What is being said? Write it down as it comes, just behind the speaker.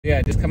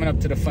Yeah, just coming up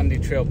to the Fundy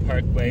Trail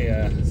Parkway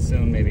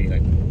soon, maybe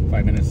like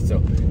 5 minutes or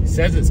so. It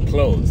says it's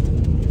closed,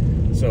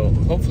 so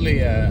hopefully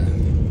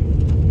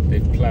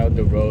they've plowed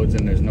the roads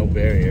and there's no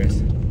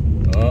barriers.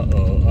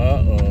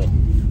 Uh-oh.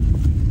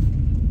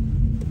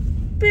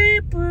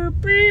 Beep, boop,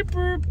 beep,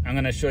 boop. I'm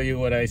gonna show you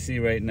what I see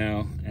right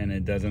now, and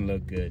it doesn't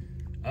look good.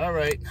 All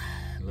right,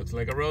 looks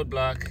like a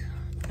roadblock.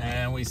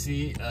 And we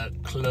see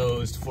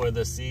closed for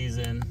the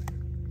season.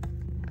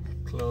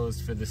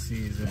 Closed for the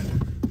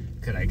season.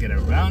 Could I get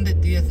around it,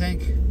 do you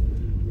think?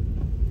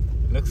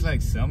 Looks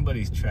like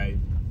somebody's tried.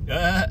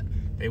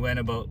 They went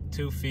about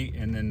 2 feet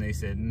and then they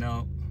said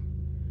no.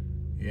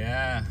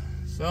 Yeah,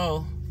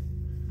 so,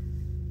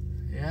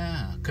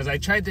 yeah. Because I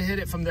tried to hit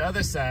it from the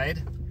other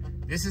side.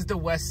 This is the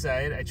west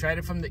side. I tried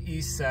it from the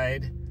east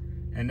side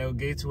and the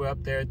gates were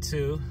up there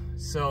too.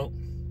 So,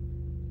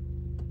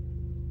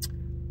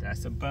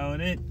 that's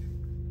about it.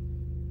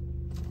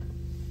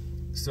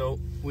 So,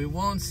 we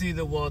won't see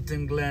the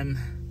Walton Glen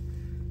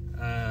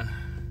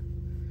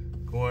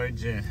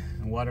gorge and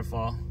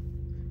waterfall.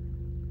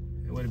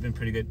 It would have been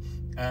pretty good.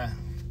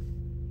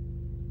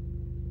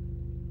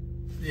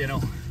 You know,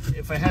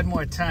 if I had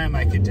more time,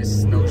 I could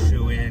just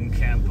snowshoe in,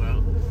 camp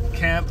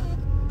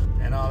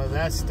and all of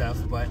that stuff,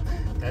 but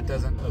that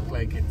doesn't look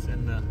like it's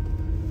in the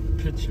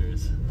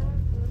pictures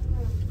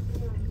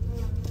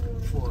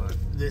for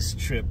this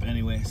trip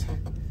anyways.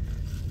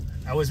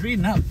 I was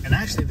reading up, and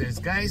actually there's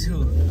guys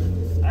who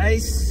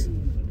ice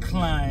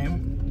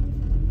climb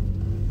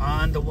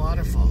on the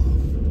waterfall.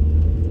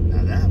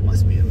 Now that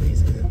must be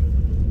amazing.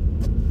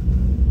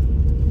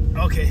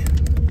 Okay.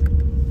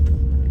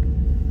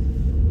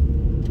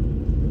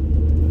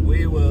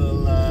 We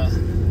will,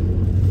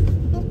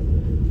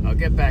 I'll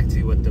get back to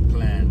you with the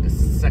plan, the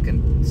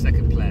second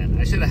plan.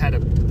 I should have had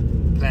a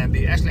plan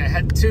B. Actually, I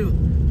had two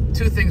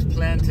things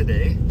planned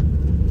today,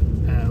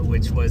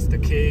 which was the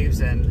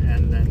caves and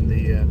then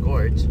the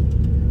gorge.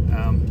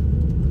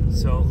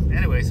 So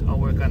anyways, I'll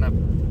work on a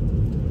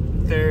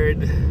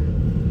third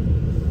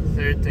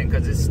thing,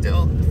 because it's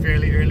still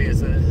fairly early.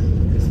 It's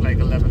like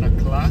 11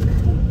 o'clock.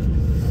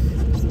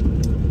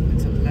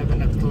 It's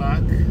 11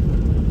 o'clock.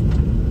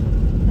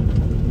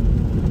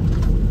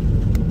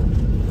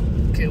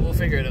 Okay, we'll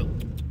figure it out.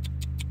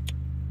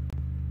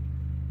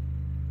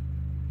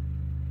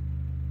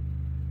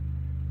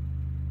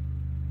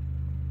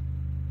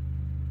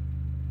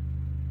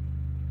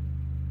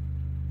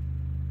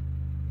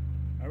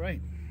 All right,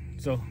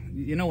 so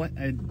you know what?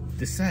 I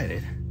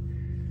decided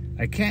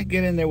I can't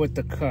get in there with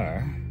the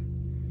car,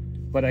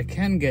 but I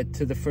can get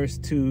to the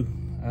first two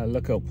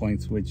lookout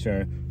points, which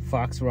are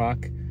Fox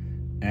Rock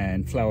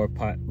and Flower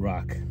Pot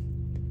Rock.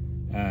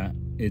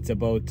 It's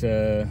about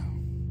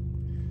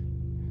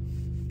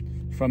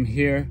from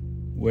here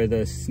where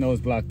the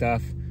snow's blocked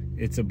off.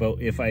 It's about,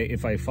 if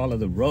I follow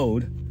the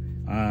road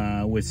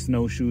with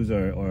snowshoes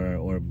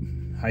or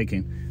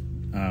hiking,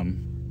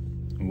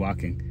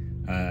 walking,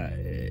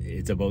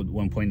 it's about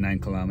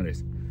 1.9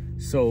 kilometers.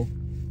 So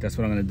that's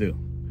what I'm gonna do.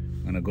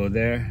 I'm gonna go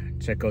there,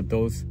 check out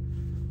those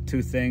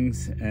two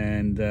things,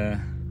 and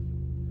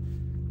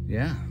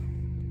yeah.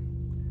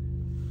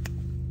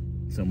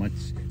 So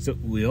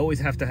we always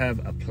have to have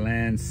a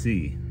plan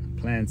C,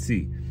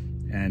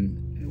 and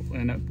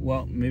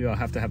well, maybe I'll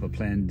have to have a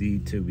plan D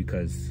too,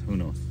 because who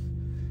knows,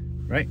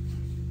 right?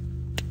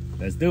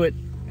 Let's do it.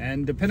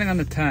 And depending on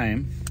the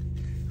time,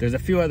 there's a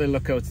few other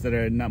lookouts that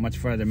are not much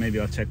farther. Maybe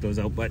I'll check those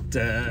out, but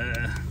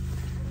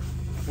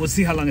we'll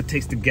see how long it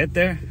takes to get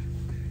there,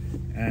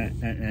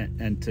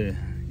 and to,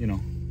 you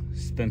know,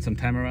 spend some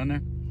time around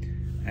there.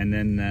 And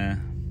then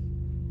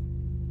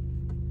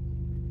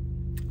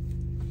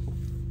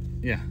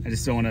yeah, I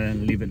just don't want to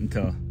leave it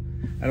until,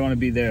 I don't want to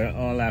be there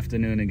all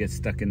afternoon and get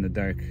stuck in the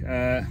dark.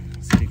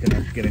 Speaking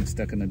of getting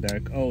stuck in the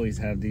dark, always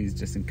have these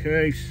just in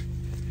case.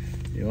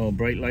 The old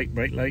bright light.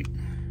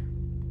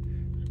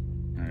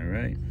 All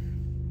right,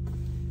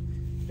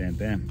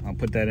 bam. I'll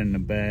put that in the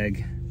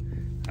bag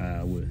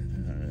with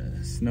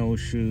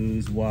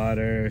snowshoes,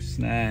 water,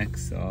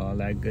 snacks, all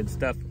that good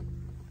stuff.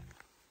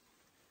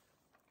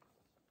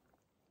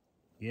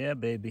 Yeah,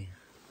 baby,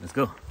 let's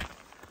go.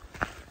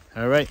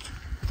 All right,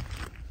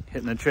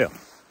 hitting the trail.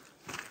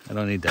 I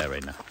don't need that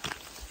right now.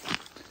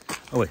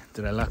 Oh wait,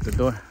 did I lock the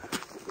door?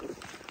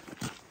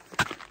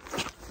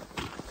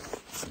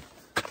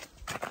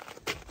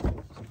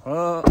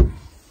 Oh,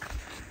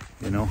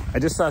 you know, I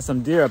just saw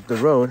some deer up the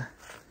road.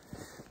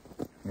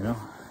 You know,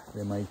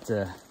 they might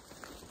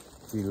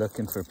be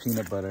looking for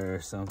peanut butter or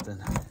something.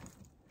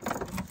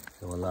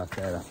 So we'll lock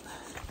that up.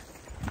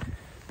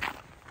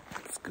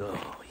 Let's go,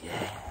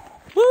 yeah.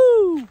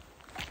 Woo!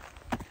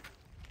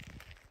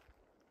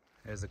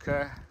 There's the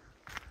car.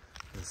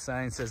 The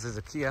sign says there's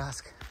a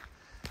kiosk.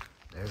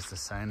 There's the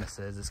sign that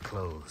says it's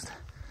closed.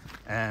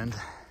 And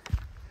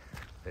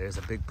there's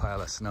a big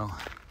pile of snow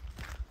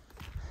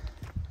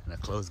and a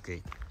closed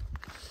gate.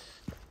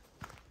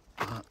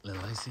 Oh, a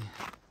little icy.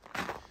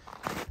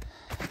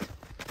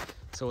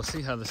 So we'll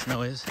see how the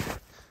snow is.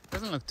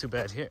 Doesn't look too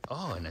bad here.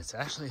 Oh, and it's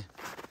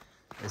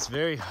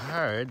very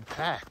hard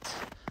packed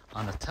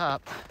on the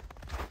top.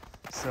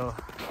 So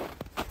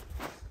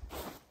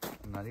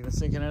I'm not even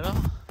sinking at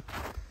all.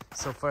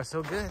 So far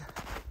so good.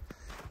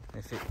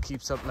 If it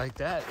keeps up like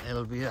that,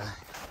 it'll be a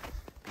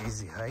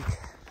easy hike.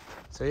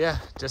 So yeah,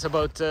 just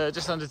about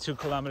just under 2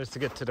 kilometers to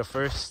get to the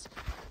first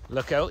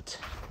lookout.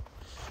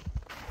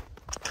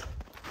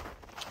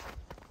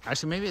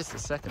 Actually, maybe it's the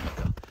second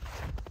lookout.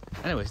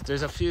 Anyways,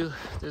 there's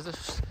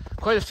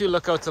quite a few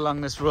lookouts along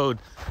this road.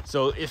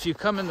 So if you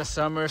come in the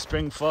summer,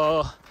 spring,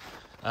 fall,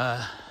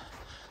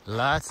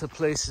 lots of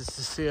places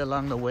to see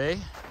along the way.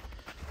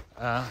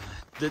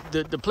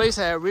 The place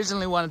I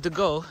originally wanted to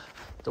go,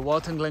 the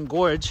Walton Glen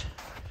Gorge,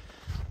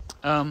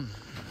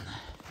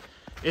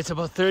 it's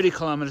about 30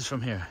 kilometers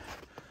from here.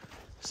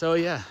 So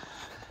yeah,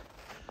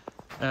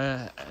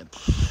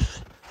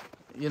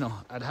 you know,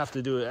 I'd have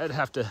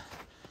to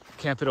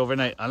camp it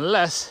overnight,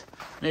 unless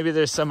maybe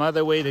there's some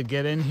other way to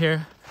get in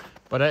here.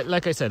 But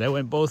like I said, I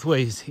went both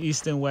ways,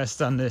 east and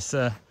west, on this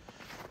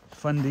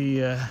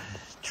Fundy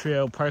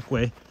Trail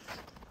Parkway,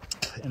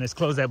 and it's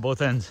closed at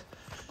both ends.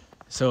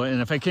 So,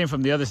 and if I came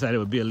from the other side, it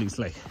would be at least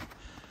like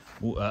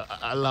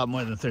a lot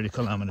more than 30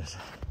 kilometers.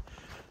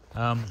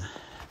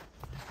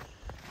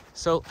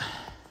 So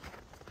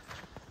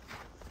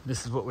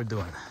this is what we're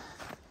doing.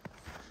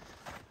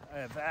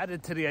 I've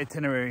added to the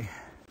itinerary.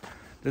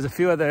 There's a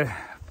few other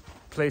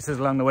places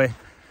along the way.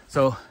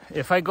 So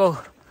if I go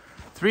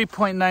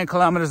 3.9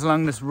 kilometers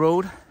along this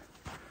road,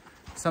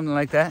 something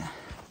like that,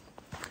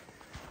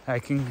 I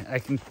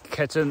can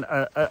catch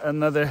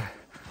another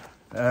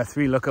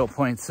 3 lookout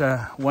points,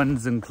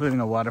 one's including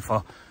a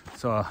waterfall.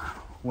 So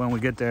when we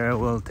get there,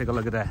 we'll take a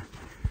look at that.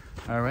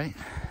 All right,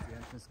 the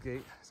entrance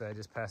gate. So I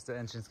just passed the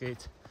entrance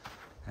gate,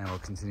 and we'll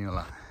continue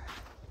along.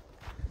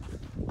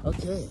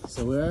 Okay,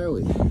 so where are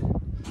we?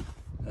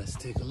 Let's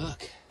take a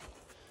look.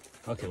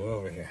 Okay, we're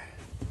over here.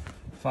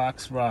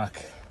 Fox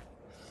Rock.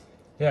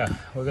 Yeah,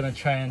 we're gonna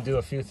try and do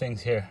a few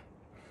things here.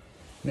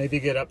 Maybe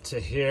get up to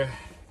here.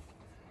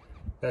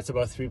 That's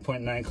about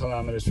 3.9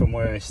 kilometers from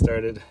where I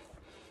started.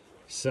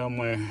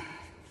 Somewhere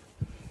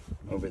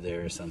over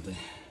there or something.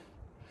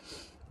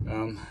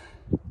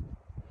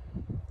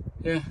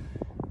 Yeah,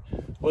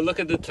 we'll look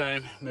at the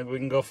time. Maybe we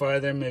can go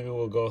farther. Maybe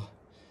we'll go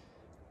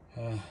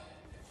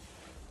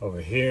over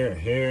here or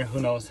here.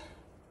 Who knows?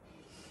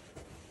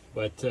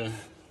 But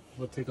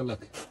we'll take a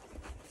look.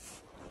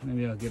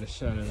 Maybe I'll get a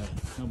shot of that.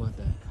 How about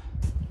that?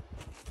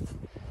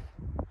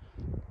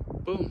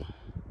 Boom.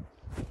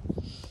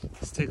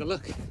 Let's take a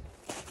look.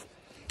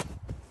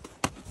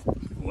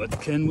 What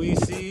can we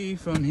see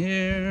from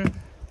here,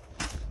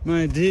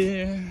 my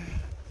dear?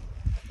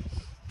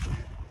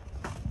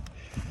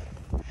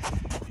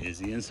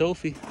 Izzy and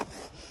Sophie.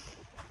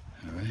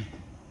 All right.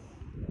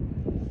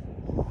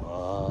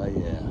 Oh,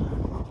 yeah.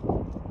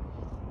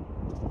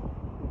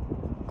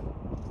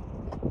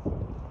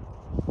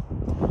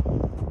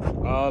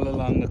 All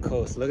along the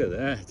coast. Look at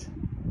that.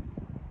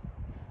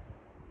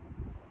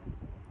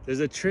 There's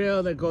a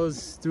trail that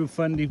goes through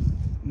Fundy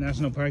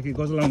National Park. It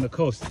goes along the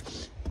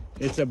coast.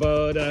 It's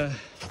about, I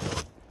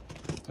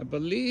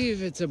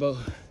believe it's about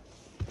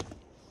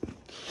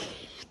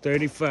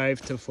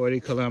 35 to 40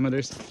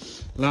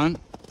 kilometers long.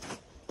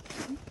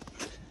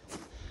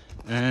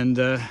 And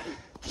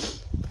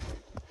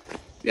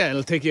yeah,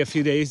 it'll take you a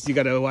few days. You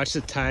gotta watch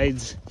the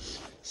tides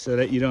so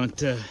that you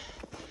don't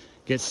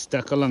get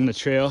stuck along the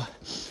trail.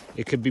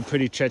 It could be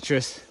pretty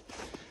treacherous.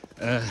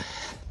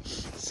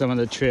 Some of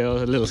the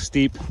trail a little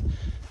steep.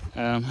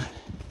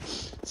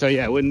 So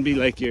yeah, it wouldn't be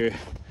like your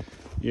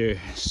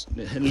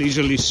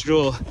leisurely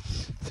stroll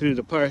through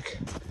the park,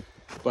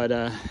 but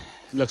it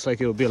looks like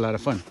it will be a lot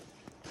of fun.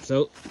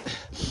 So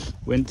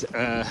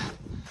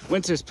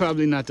winter's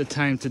probably not the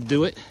time to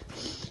do it,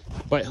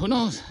 but who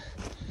knows?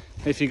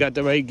 If you got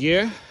the right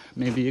gear,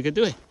 maybe you could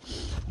do it.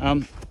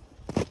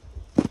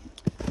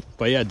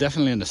 But yeah,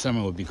 definitely in the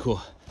summer would be cool.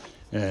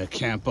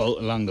 Camp out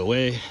along the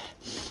way.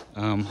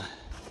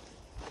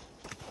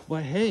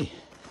 But hey,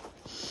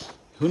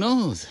 who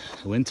knows?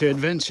 Winter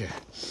adventure.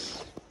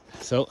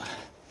 So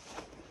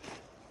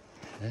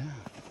yeah,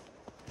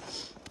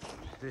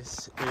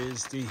 this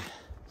is the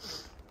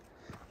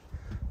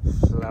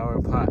Flower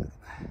Pot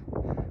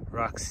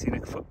Rock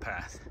Scenic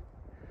Footpath.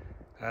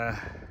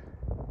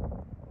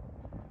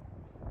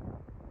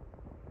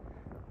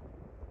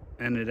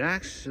 And it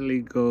actually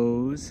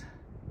goes,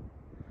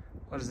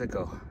 what does it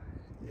go?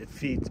 It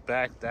feeds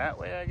back that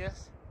way, I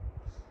guess,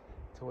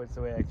 towards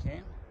the way I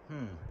came.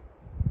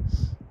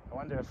 I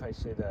wonder if I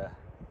should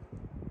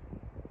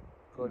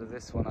go to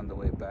this one on the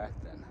way back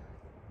then.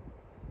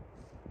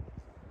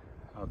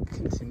 I'll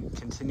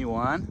continue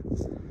on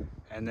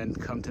and then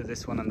come to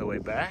this one on the way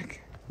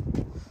back.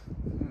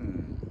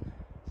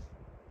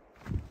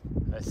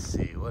 Let's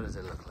see, what does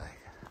it look like?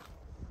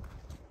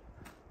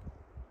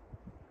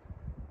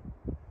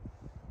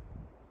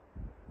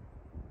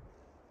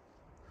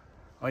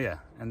 Oh yeah,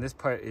 and this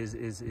part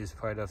is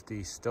part of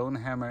the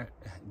Stonehammer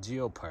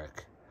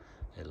Geopark,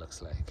 it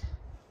looks like.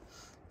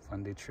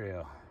 Fundy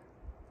Trail.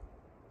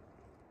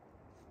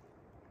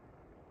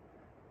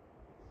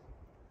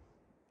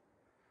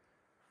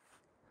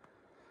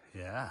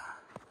 Yeah,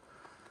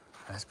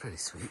 That's pretty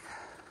sweet.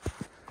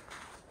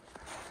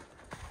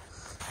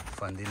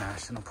 Fundy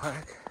National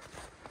Park.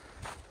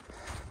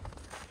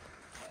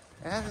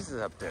 Yeah, this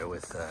is up there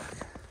with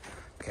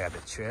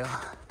Cabot Trail.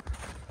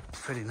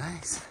 It's pretty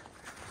nice.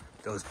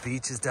 Those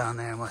beaches down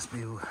there must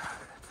be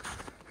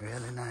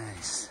really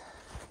nice.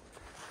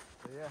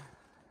 So yeah,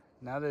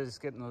 now that it's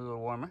getting a little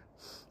warmer,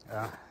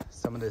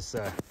 some of this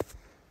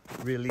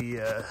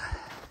really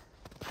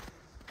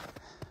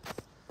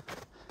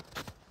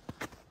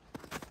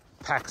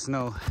packed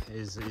snow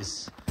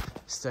is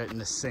starting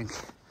to sink.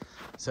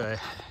 So,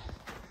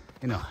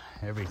 you know,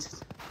 every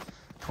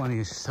 20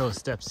 or so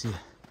steps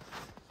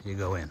you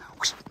go in.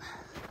 Whoosh,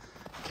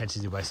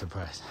 catches you by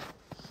surprise.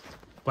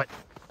 But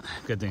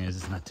good thing is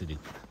it's not too deep.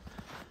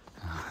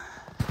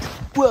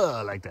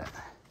 Whoa, like that.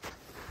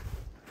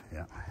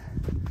 Yeah.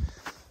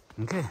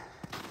 Okay,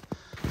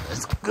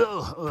 let's go.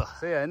 Ugh.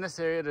 So yeah, in this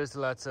area there's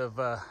lots of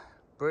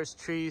birch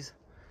trees,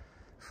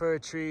 fir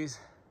trees.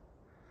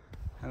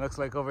 It looks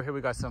like over here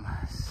we got some,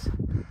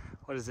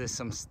 what is this,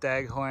 some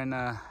staghorn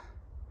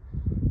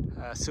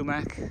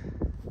sumac.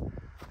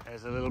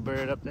 There's a little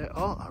bird up there.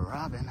 Oh, a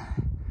robin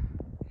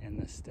in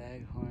the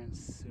staghorn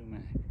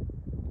sumac.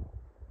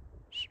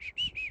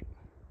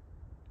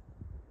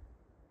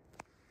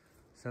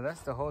 So that's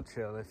the whole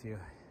trail. If you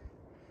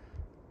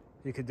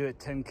could do it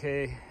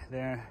 10K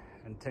there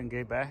and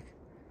 10K back.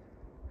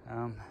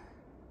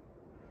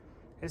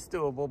 It's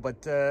doable,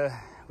 but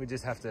we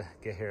just have to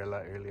get here a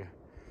lot earlier.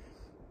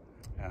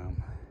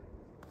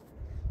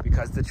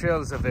 Because the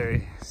trail is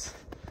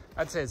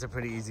I'd say it's a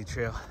pretty easy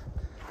trail.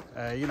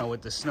 You know,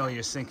 with the snow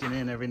you're sinking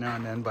in every now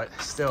and then, but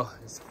still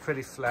it's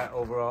pretty flat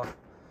overall.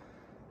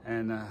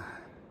 And oh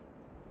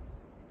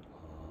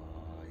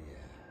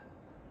yeah.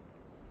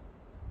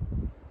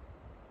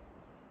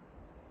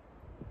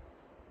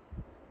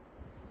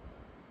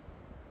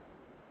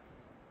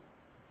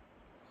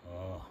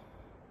 Oh,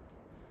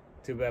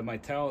 too bad my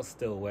towel's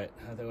still wet,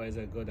 otherwise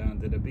I'd go down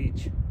to the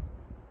beach.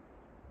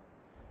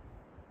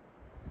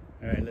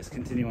 All right, let's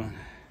continue on.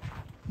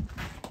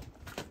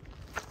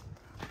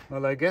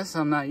 Well, I guess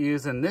I'm not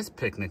using this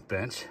picnic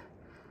bench.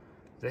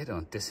 They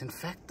don't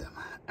disinfect them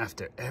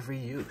after every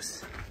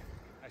use.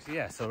 Actually,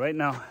 yeah, so right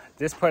now,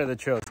 this part of the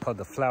trail is called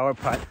the Flower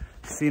Pot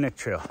Scenic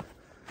Trail.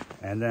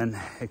 And then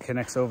it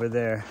connects over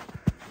there.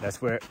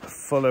 That's where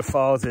Fuller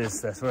Falls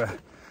is. That's where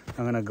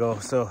I'm gonna go.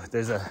 So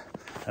there's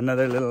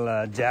another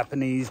little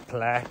Japanese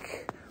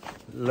plaque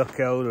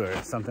lookout or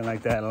something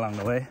like that along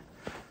the way.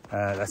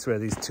 That's where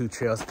these two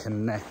trails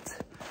connect.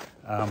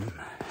 So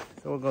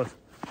we'll go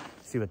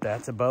see what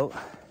that's about.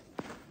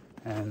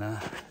 And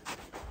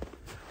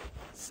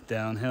it's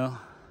downhill.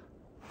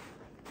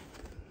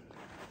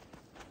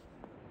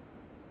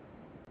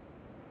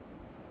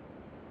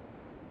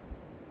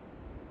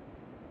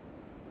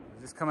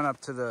 Just coming up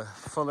to the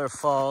Fuller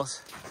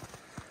Falls.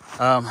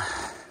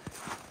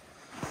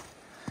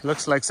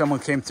 Looks like someone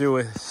came through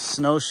with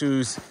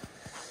snowshoes,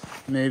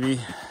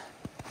 maybe.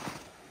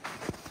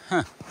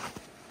 Huh.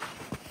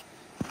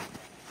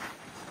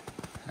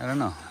 I don't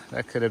know.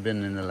 That could have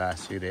been in the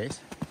last few days.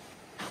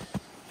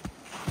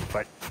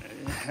 But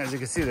as you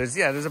can see, there's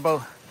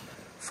about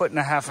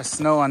 1.5 feet of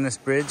snow on this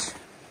bridge.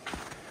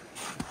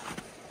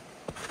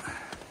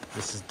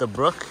 This is the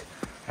brook.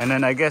 And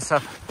then I guess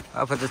up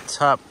at the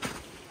top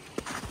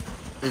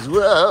is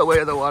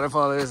where the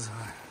waterfall is.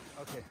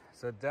 Okay,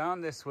 so down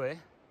this way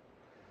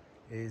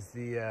is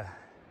the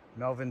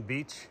Melvin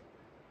Beach.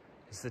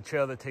 It's the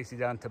trail that takes you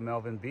down to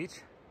Melvin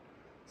Beach.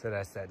 So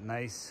that's that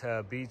nice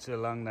beach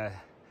along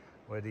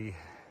where the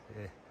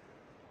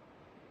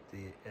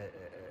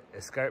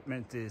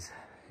escarpment is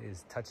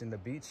touching the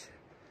beach.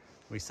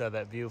 We saw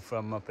that view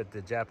from up at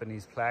the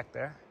Japanese plaque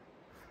there.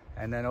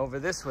 And then over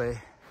this way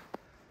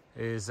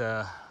is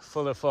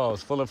Fuller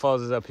Falls. Fuller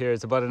Falls is up here.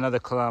 It's about another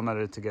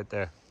kilometer to get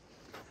there.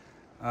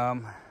 I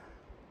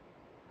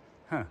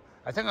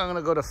think I'm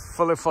gonna go to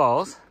Fuller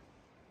Falls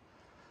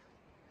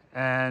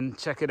and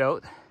check it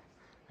out.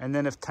 And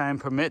then if time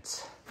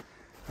permits,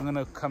 I'm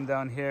gonna come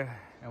down here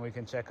and we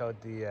can check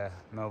out the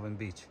Melvin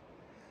Beach.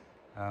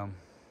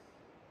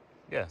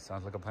 Yeah,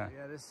 sounds like a plan.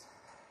 Yeah,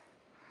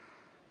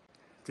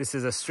 this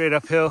is a straight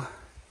uphill.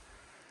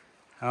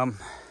 You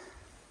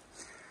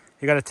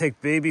gotta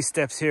take baby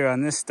steps here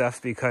on this stuff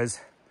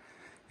because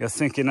you'll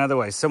sink in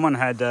otherwise. Someone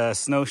had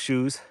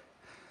snowshoes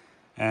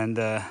and,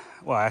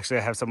 well, actually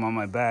I have some on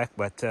my back,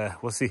 but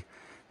we'll see.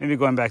 Maybe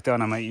going back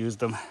down, I might use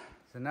them.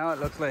 So now it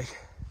looks like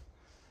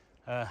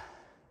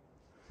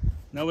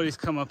nobody's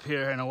come up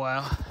here in a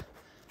while.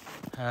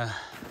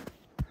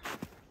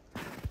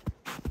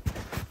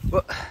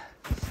 Well,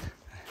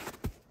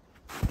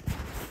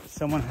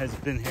 someone has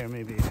been here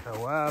maybe a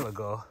while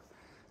ago,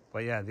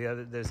 but yeah,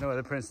 there's no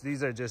other prints.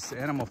 These are just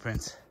animal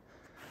prints.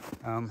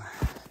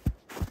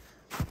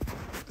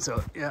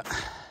 So yeah,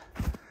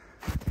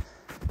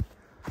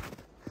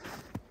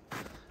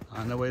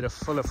 on the way to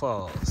Fuller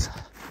Falls.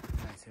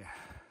 Nice here.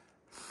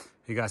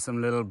 You got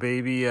some little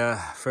baby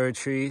fir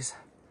trees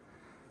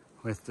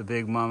with the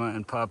big mama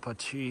and papa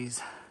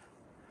trees.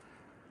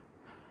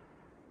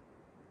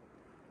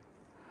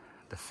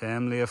 The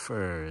family of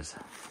furs.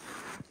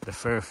 The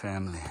fur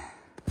family.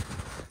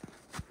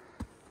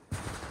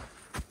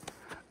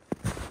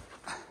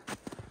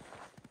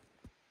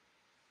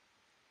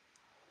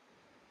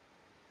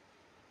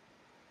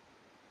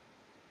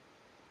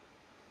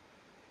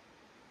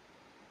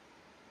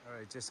 All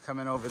right, just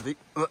coming over the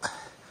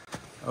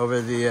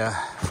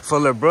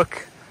Fuller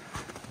Brook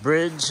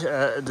bridge.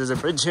 There's a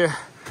bridge here,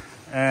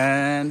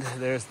 and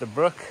there's the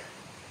brook.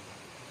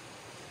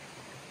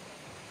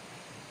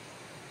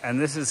 And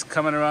this is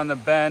coming around the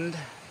bend,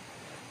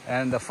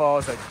 and the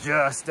falls are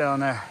just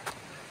down there.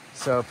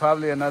 So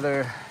probably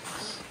another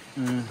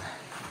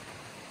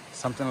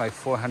something like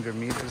 400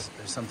 meters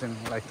or something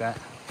like that.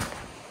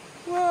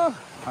 Well,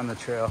 on the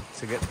trail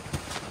to get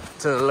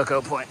to the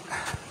lookout point.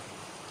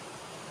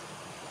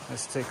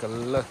 Let's take a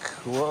look.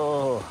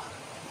 Whoa.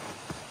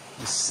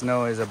 The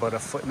snow is about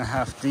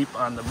 1.5 feet deep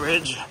on the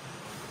bridge.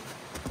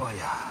 Oh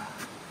yeah.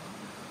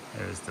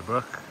 There's the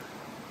brook.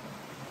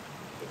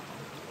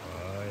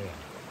 Oh yeah.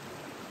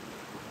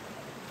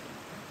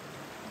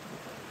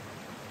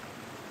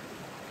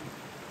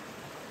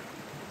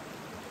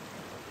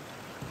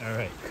 All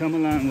right, come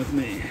along with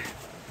me.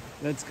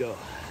 Let's go. All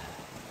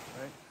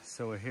right,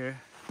 so we're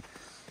here.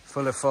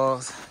 Fuller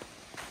Falls.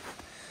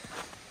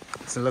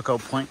 It's a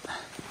lookout point.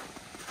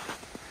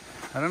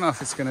 I don't know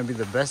if it's gonna be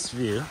the best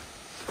view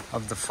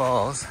of the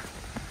falls.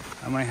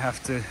 I might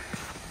have to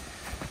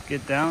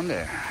get down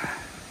there.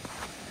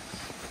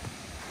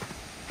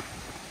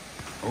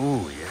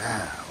 Oh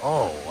yeah,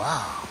 oh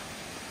wow.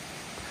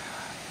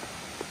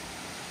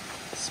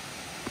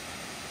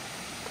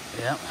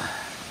 Yep.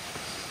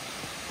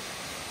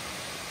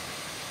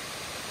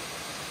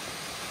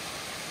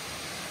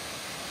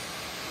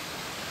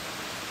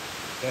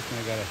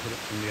 Definitely gotta hit it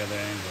from the other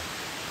angle.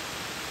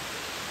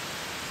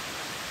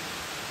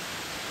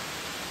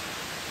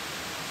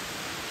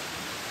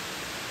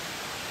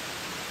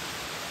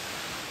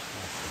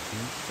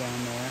 Beach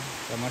down there.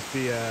 That must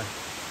be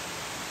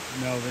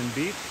Melvin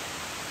Beach,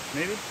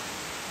 maybe?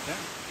 Yeah.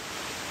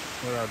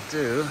 What I'll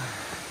do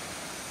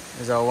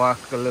is I'll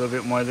walk a little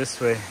bit more this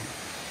way.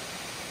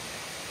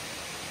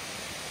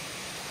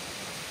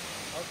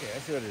 Okay, I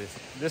see what it is.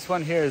 This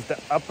one here is the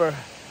upper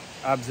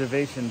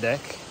observation deck.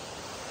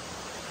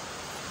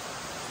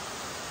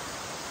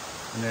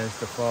 And there's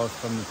the falls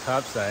from the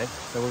top side.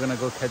 So we're gonna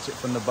go catch it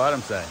from the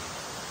bottom side.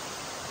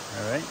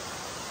 All right.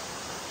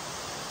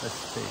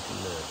 Let's take a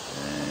look.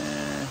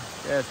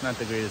 Yeah, it's not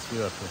the greatest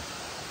view up here.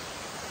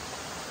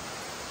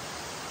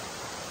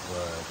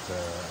 But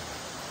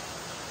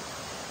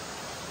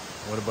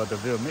what about the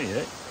view of me, eh?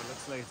 It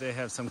looks like they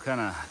have some kind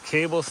of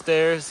cable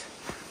stairs.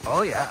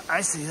 Oh yeah,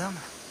 I see them.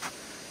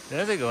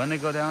 There they go, and they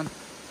go down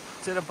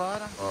to the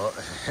bottom. Oh,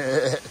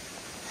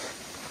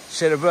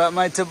 should have brought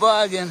my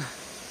toboggan.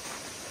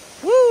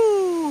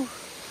 Woo!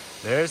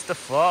 There's the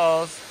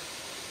falls.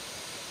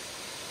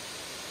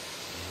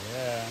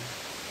 Yeah.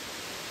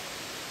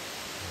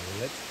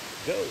 Let's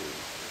go.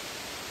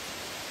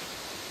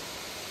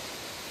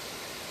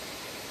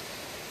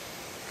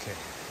 Okay.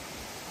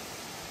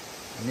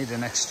 I need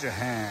an extra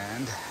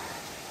hand.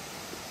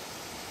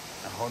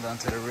 I'll hold on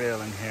to the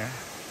railing here.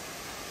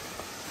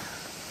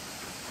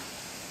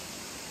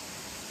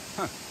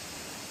 Huh.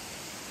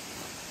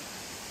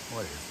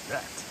 What is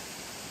that?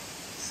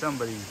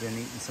 Somebody's been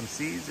eating some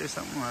seeds or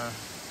something,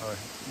 or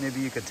maybe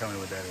you could tell me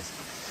what that is.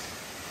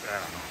 I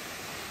don't know.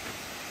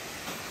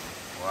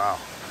 Wow.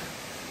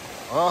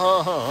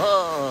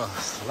 Oh,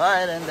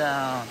 sliding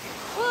down.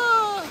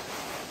 Whoa.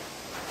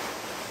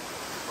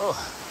 Oh,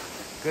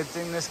 good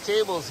thing this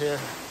cable's here.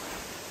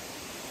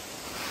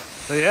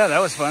 So yeah, that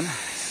was fun.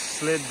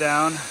 Slid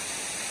down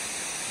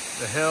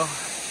the hill.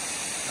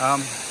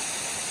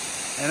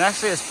 And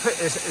actually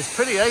it's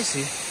pretty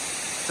icy.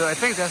 So I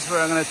think that's where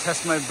I'm gonna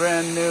test my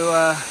brand new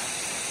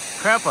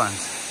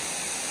crampons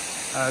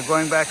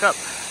going back up.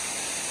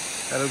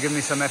 That'll give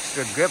me some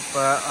extra grip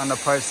on the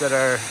parts that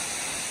are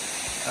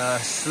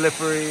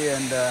slippery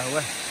and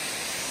wet.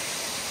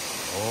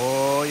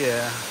 Oh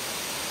yeah,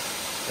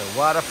 the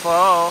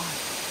waterfall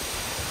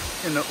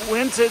in the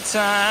winter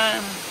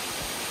time.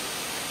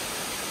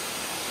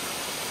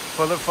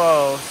 Fuller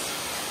Falls.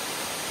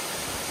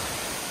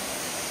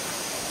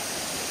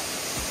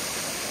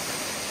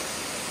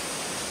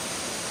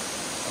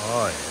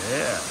 Oh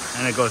yeah,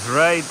 and it goes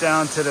right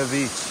down to the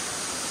beach,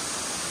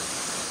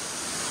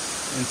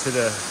 into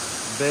the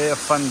Bay of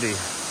Fundy.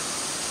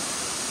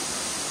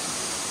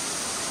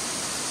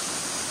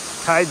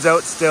 Tide's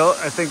out still.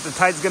 I think the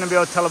tide's gonna be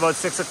out till about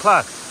 6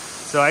 o'clock.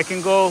 So I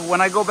can go, when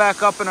I go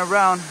back up and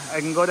around,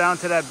 I can go down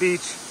to that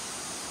beach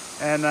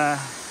and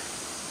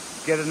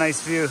get a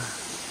nice view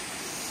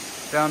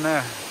down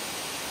there.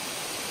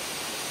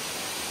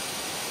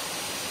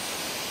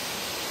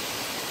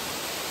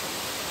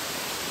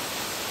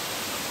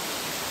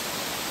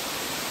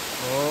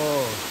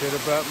 Oh, should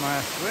have brought my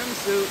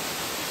swimsuit.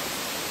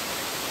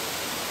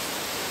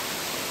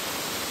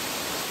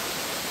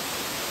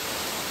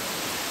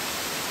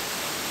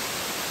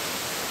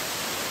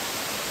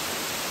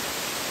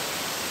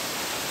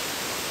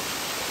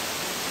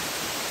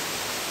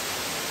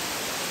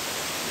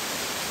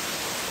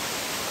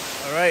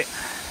 All right,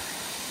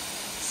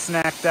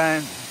 snack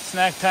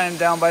time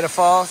down by the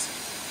falls.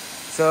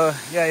 So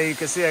yeah, you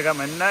can see I got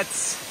my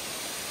nuts,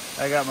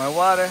 I got my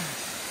water,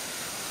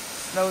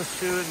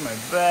 snowshoes, my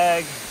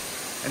bag,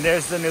 and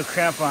there's the new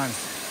crampons.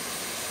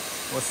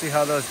 We'll see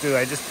how those do.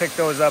 I just picked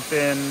those up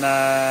in,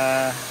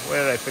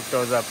 where did I pick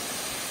those up?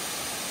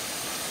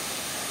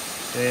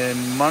 In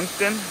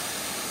Moncton.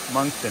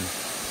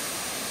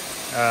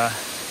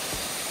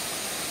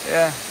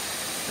 Yeah,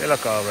 they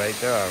look all right.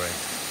 They're all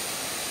right.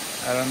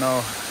 I don't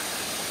know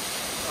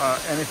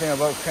anything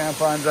about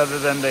crampons other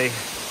than they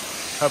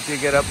help you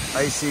get up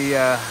icy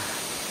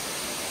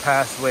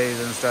pathways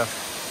and stuff.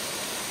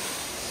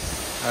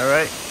 All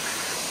right.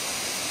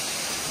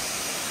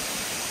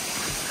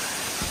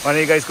 Why don't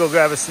you guys go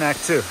grab a snack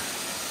too?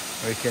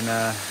 We can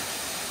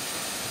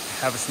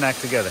have a snack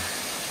together.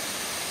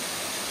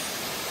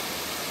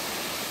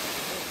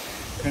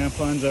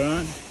 Crampons are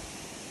on.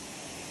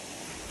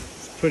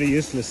 It's pretty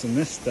useless in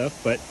this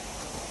stuff, but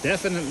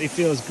definitely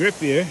feels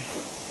grippier.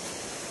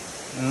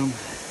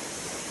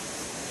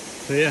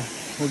 So yeah,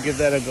 we'll give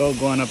that a go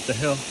going up the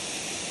hill.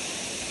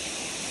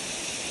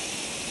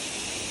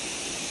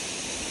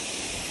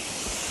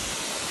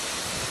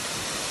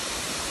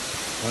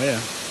 Oh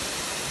yeah.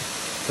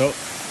 So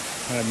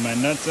I have my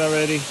nuts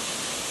already.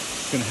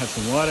 Just gonna have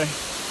some water,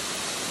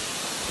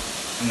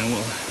 and then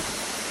we'll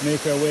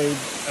make our way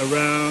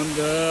around,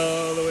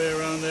 all the way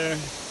around there,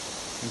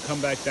 and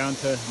come back down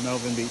to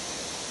Melvin Beach.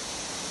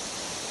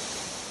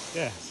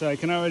 Yeah, so I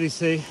can already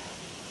say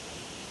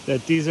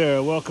that these are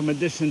a welcome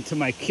addition to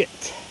my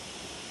kit.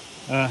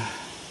 Yeah,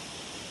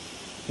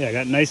 I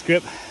got nice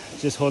grip,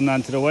 just holding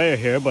on to the wire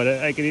here, but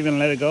I could even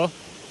let it go.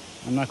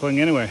 I'm not going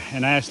anywhere.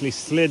 And I actually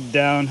slid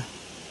down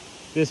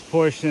this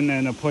portion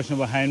and a portion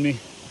behind me,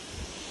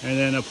 and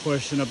then a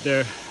portion up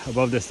there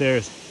above the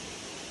stairs.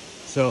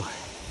 So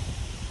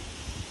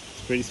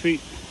it's pretty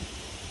sweet.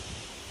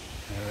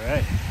 All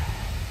right,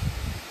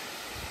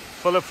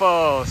 Fuller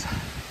Falls.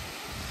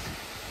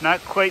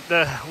 Not quite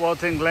the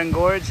Walton Glen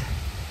Gorge,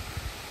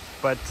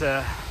 but it's all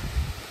right.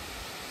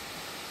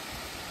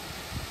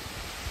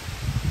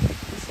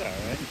 It's all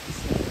right.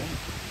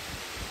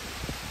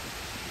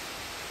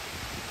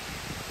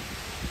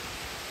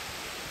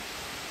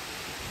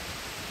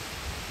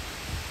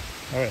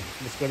 All right,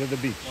 let's go to the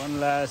beach. One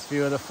last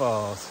view of the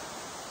falls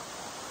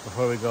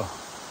before we go.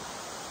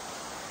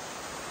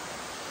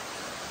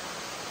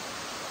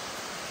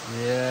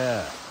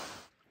 Yeah.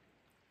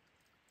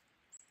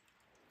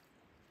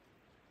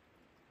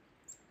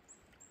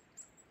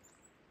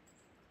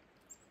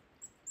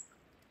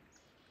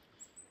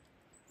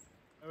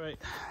 All right,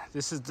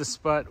 this is the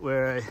spot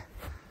where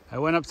I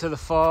went up to the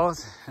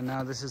falls, and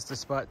now this is the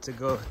spot to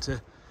go to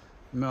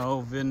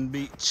Melvin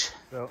Beach.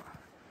 So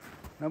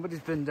nobody's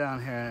been down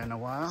here in a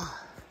while.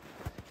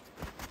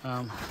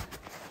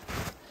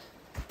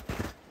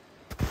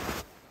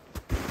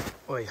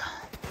 Oh yeah.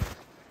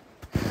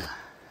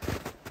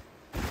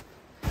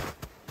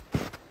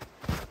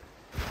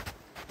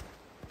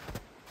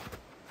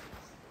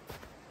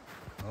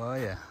 Oh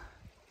yeah.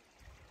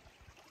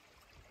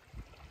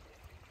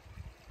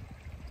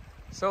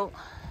 So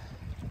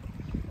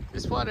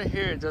this water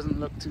here doesn't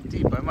look too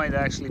deep. I might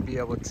actually be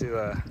able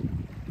to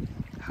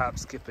hop,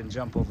 skip, and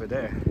jump over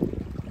there.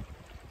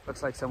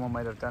 Looks like someone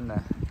might have done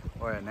that,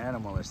 or an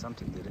animal or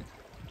something did it.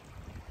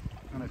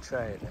 I'm gonna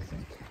try it, I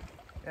think.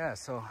 Yeah,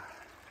 so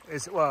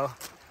it's, well,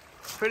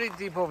 pretty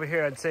deep over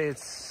here. I'd say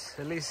it's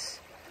at least,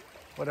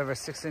 whatever,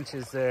 6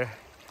 inches there.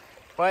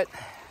 But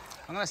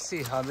I'm gonna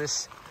see how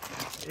this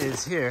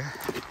is here.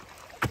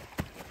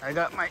 I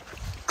got my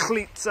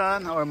cleats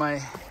on, or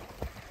my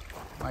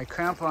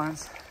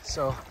crampons,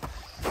 so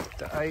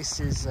the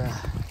ice is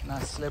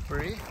not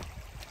slippery,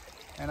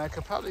 and I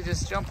could probably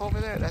just jump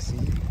over there. That's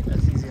easy.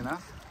 That's easy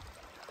enough.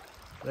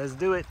 Let's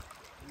do it.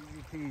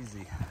 Easy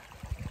peasy.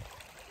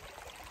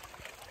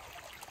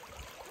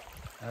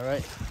 All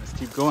right, let's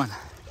keep going.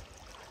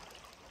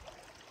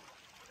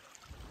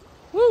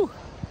 Woo!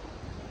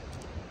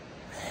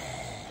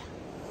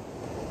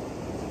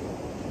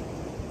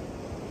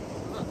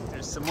 Look,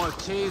 there's some more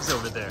caves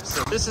over there.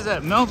 So this is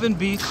at Melvin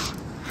Beach,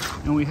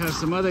 and we have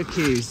some other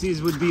caves.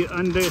 These would be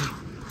under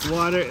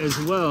water as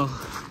well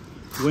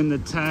when the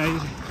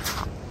tide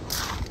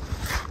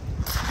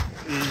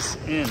is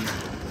in.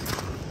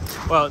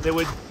 Well, they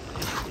would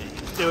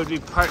be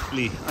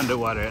partly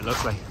underwater, it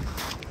looks like.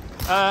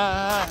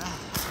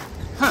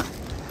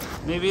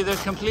 Maybe they're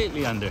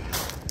completely under.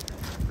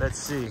 Let's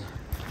see.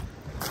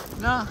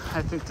 No,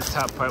 I think the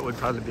top part would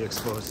probably be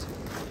exposed.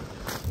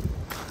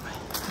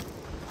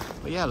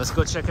 But yeah, let's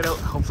go check it out.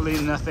 Hopefully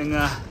nothing,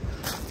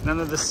 none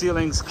of the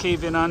ceilings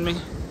cave in on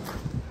me.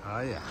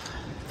 Oh yeah.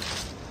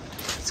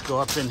 Let's go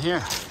up in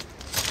here.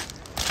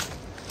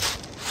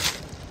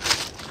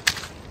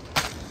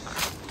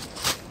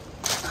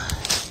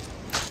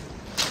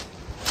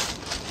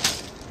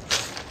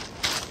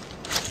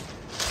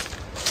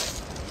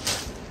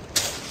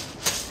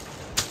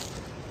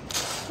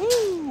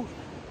 Woo!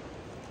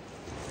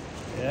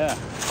 Yeah,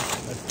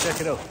 let's check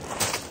it out.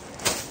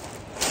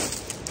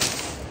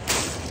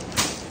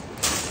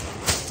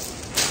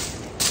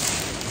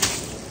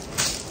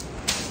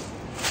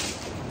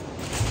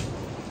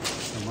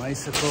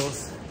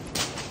 icicles.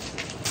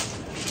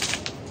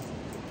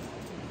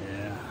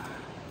 Yeah.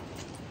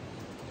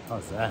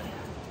 How's that?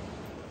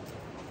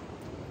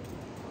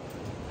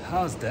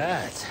 How's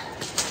that?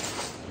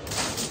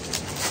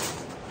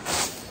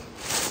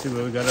 See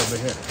what we got over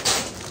here.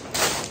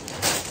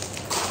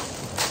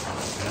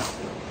 Yeah.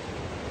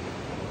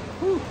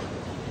 Whew.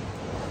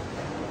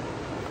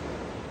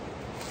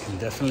 Can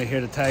definitely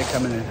hear the tide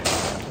coming in.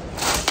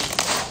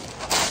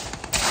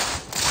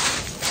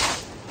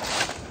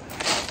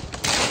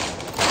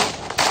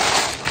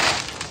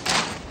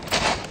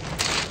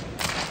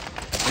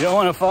 You don't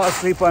want to fall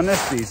asleep on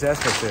this beach,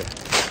 that's for sure.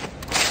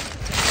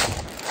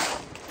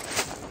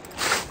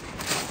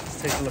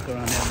 Let's take a look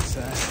around the other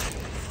side.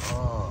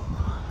 Oh,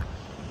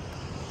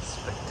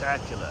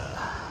 spectacular.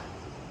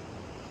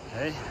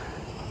 Hey,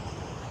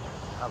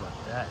 how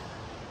about that?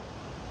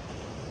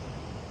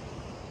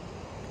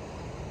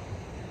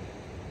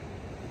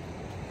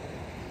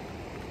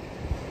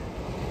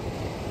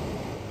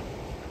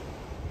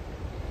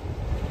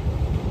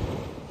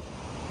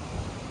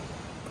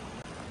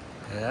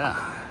 Yeah.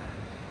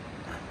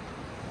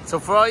 So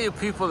for all you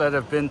people that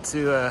have been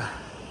to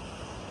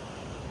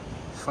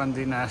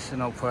Fundy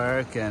National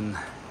Park and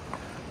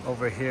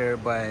over here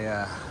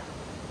by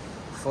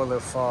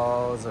Fuller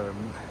Falls or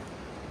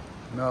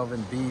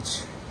Melvin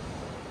Beach,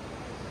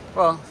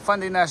 well,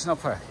 Fundy National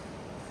Park,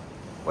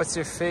 what's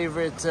your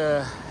favorite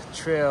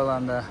trail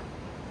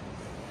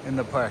in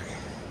the park?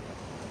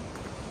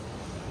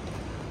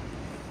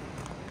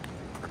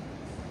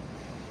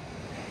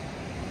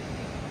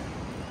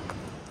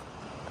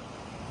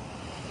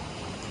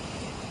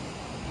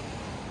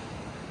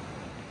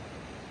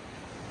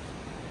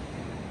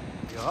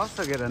 You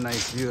also get a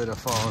nice view of the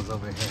falls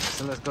over here,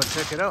 so let's go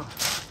check it out.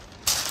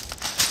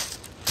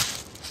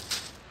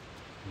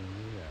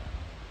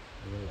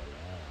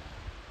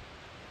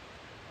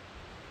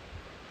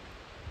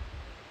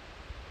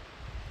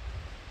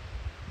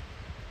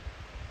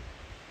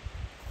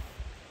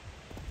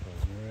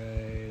 Goes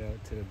right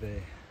out to the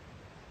bay.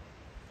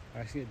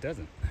 Actually, it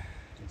doesn't.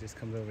 It just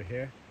comes over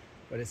here,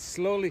 but it's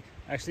slowly.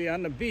 Actually,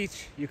 on the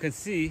beach, you can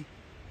see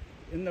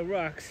in the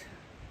rocks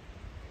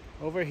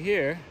over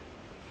here.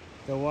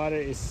 The water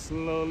is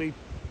slowly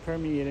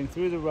permeating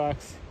through the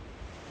rocks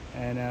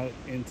and out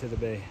into the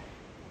bay.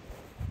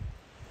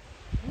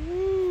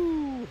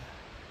 Woo!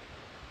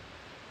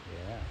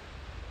 Yeah.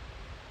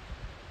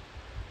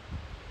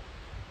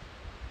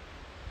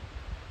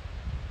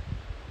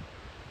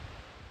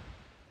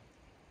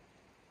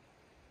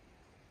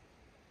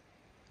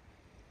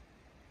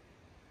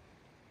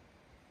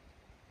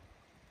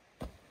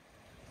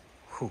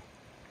 Whew.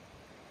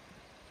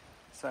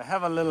 So I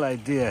have a little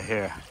idea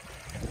here.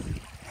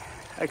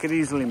 I could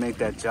easily make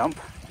that jump.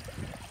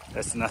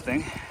 That's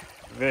nothing,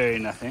 very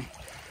nothing.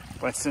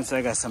 But since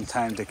I got some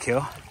time to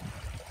kill,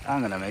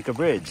 I'm gonna make a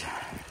bridge.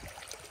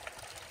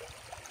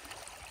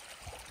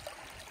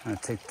 I'm gonna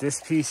take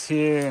this piece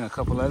here and a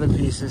couple other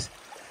pieces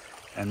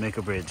and make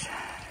a bridge.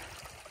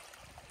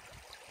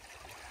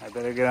 I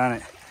better get on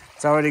it.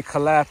 It's already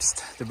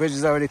collapsed. The bridge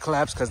is already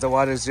collapsed because the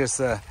water is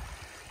just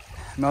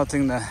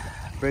melting the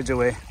bridge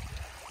away.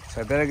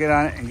 So I better get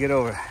on it and get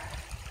over.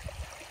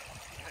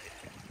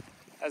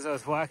 As I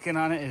was walking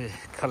on it, it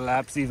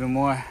collapsed even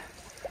more,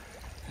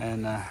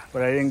 and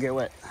but I didn't get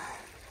wet.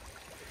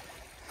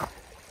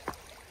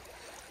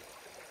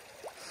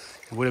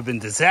 It would have been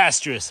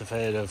disastrous if I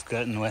had have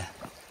gotten wet.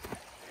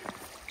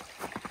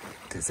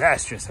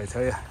 Disastrous, I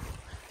tell you.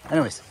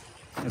 Anyways,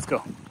 let's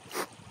go.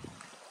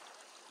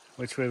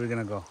 Which way are we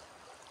gonna go?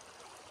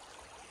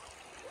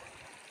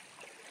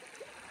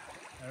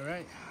 All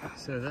right,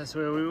 so that's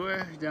where we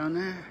were, down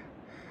there.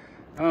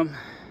 I'm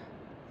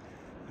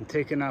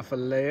taking off a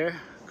layer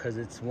because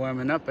it's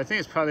warming up. I think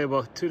it's probably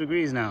about 2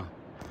 degrees now.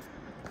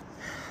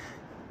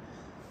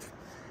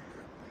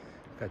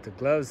 Got the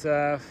gloves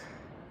off.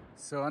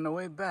 So on the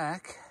way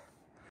back,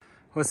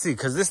 we'll see,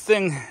 because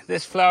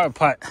this flower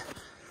pot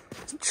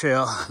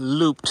trail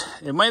looped.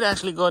 It might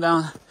actually go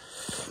down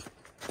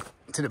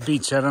to the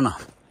beach, I don't know.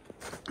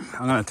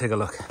 I'm gonna take a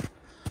look.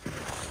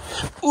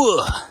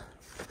 Ooh.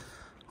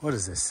 What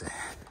does this say?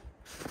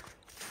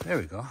 There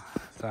we go,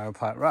 flower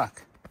pot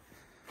rock.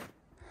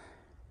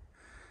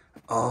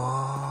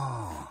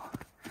 Oh,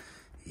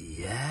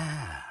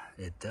 yeah,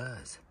 it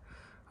does.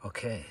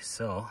 Okay,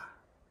 so,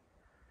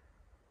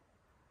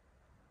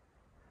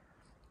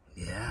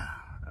 yeah,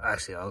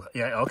 actually,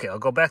 I'll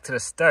go back to the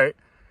start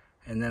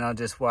and then I'll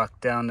just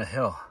walk down the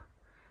hill.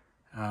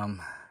 Yeah.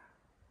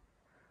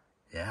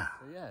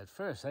 So yeah, at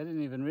first I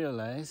didn't even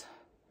realize,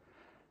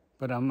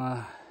 but I'm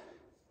on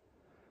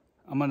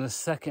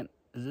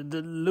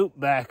the loop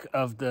back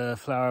of the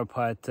flower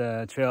pot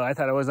trail. I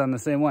thought I was on the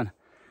same one.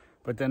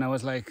 But then I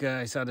was like,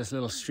 I saw this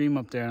little stream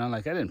up there and I'm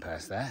like, I didn't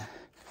pass that.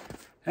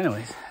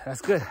 Anyways, that's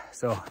good.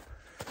 So,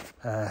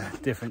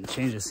 different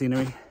change of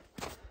scenery.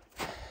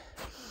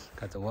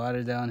 Got the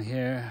water down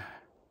here.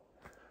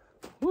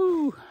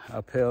 Woo!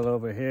 Uphill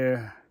over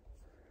here.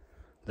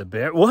 The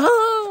bear,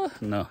 whoa!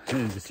 No,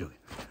 just joking.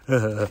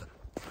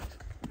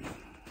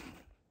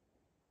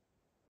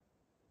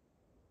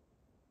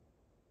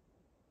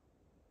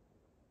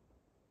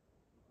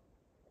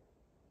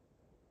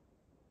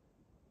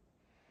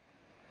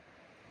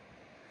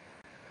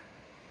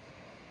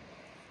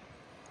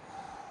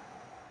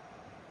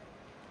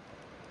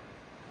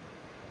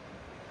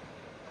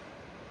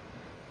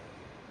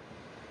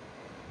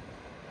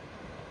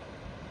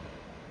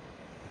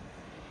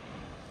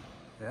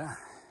 Yeah.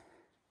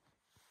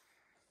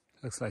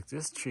 Looks like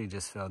this tree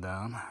just fell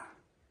down.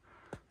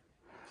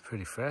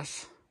 Pretty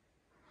fresh.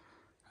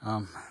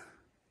 Not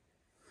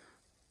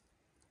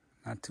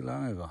too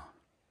long ago.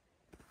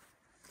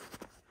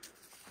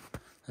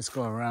 Let's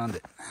go around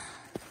it.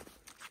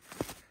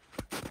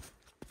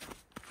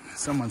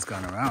 Someone's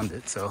gone around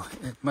it, so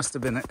it must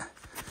have been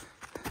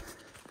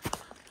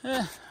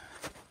a...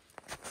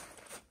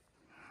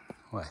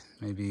 What?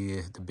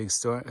 Maybe the big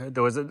storm.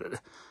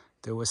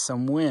 There was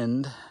some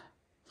wind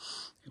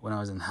when I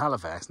was in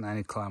Halifax,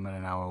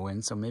 90-kilometer-an-hour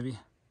wind. So maybe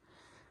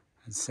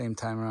at the same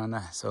time around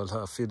that. So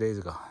a few days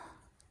ago.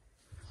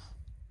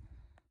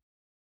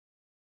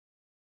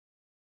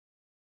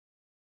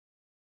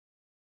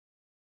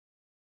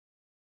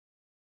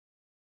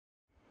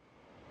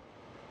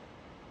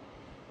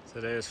 So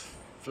there's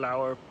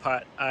Flower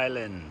Pot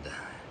Island.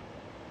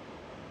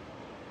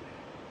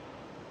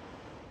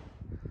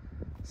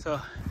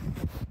 So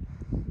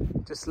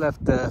just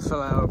left the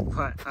Flower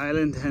Pot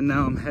Island and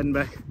now I'm heading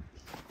back.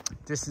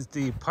 This is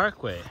the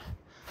parkway.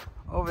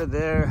 Over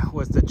there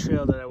was the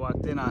trail that I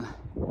walked in on.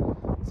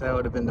 So that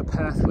would have been the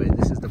pathway.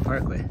 This is the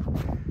parkway.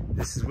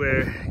 This is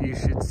where you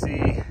should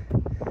see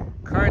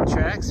cart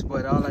tracks,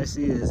 but all I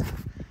see is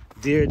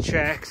deer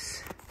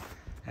tracks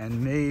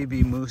and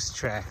maybe moose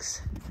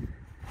tracks.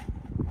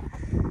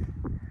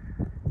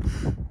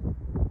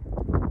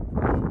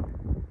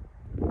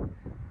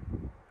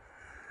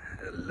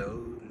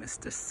 Hello,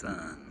 Mr.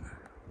 Sun.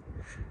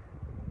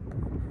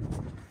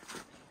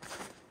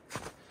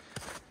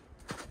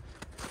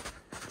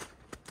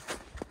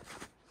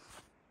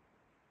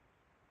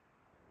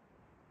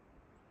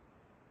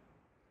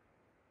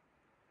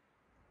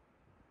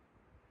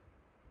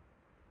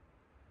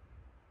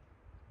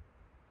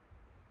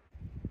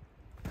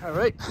 All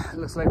right,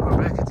 looks like we're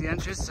back at the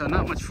entrance, so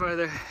not much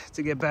further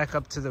to get back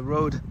up to the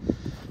road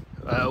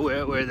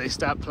where they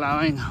stop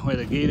plowing, where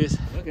the gate is.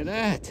 Look at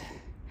that.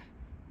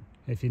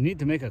 If you need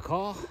to make a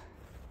call,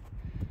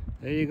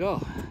 there you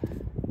go.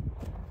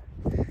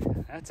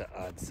 That's an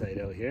odd sight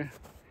out here.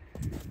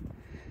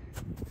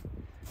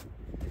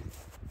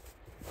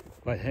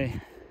 But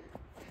hey,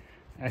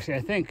 actually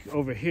I think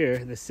over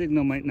here the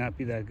signal might not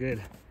be that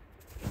good.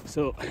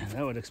 So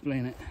that would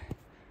explain it.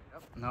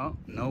 Yep,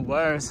 no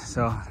wires,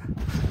 so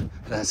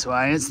that's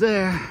why it's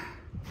there.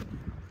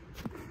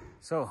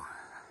 So,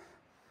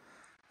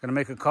 gonna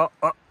make a call.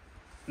 Oh,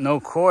 no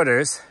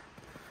quarters.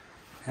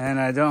 And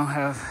I don't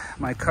have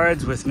my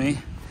cards with me.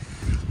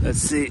 Let's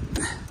see.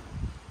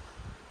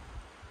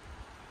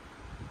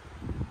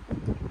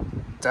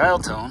 Dial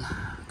tone.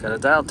 Got a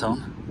dial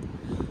tone.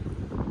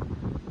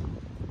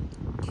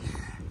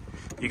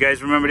 You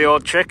guys remember the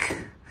old trick?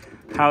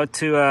 How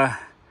to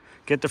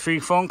get the free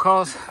phone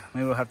calls?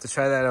 Maybe we'll have to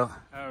try that out.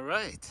 All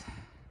right.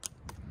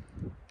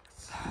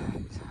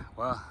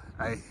 Well,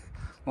 I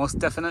most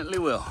definitely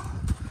will.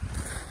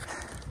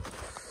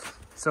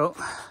 So,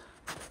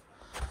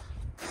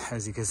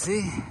 as you can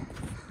see,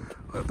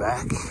 we're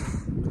back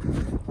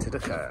to the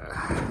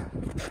car.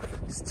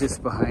 It's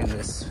just behind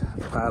this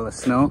pile of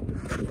snow.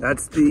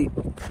 That's the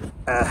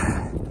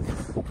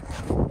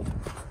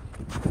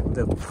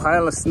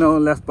pile of snow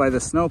left by the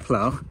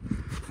snowplow,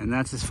 and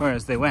that's as far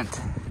as they went.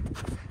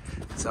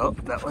 So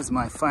that was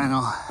my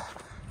final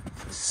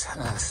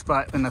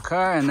spot in the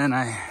car, and then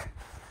I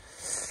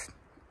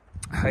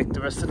hiked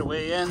the rest of the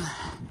way in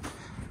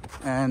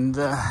and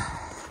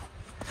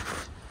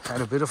had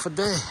a beautiful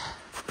day.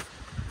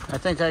 I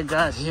think I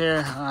got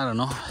here, I don't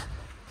know,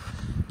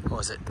 what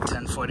was it,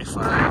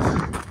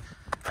 10:45?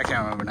 I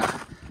can't remember now.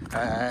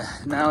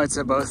 Now it's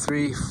about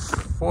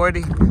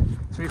 3:40,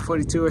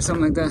 3:42 or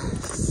something like that.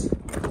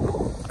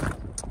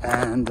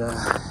 And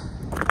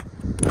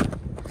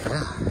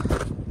yeah,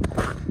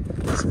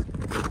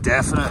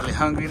 definitely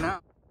hungry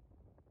now.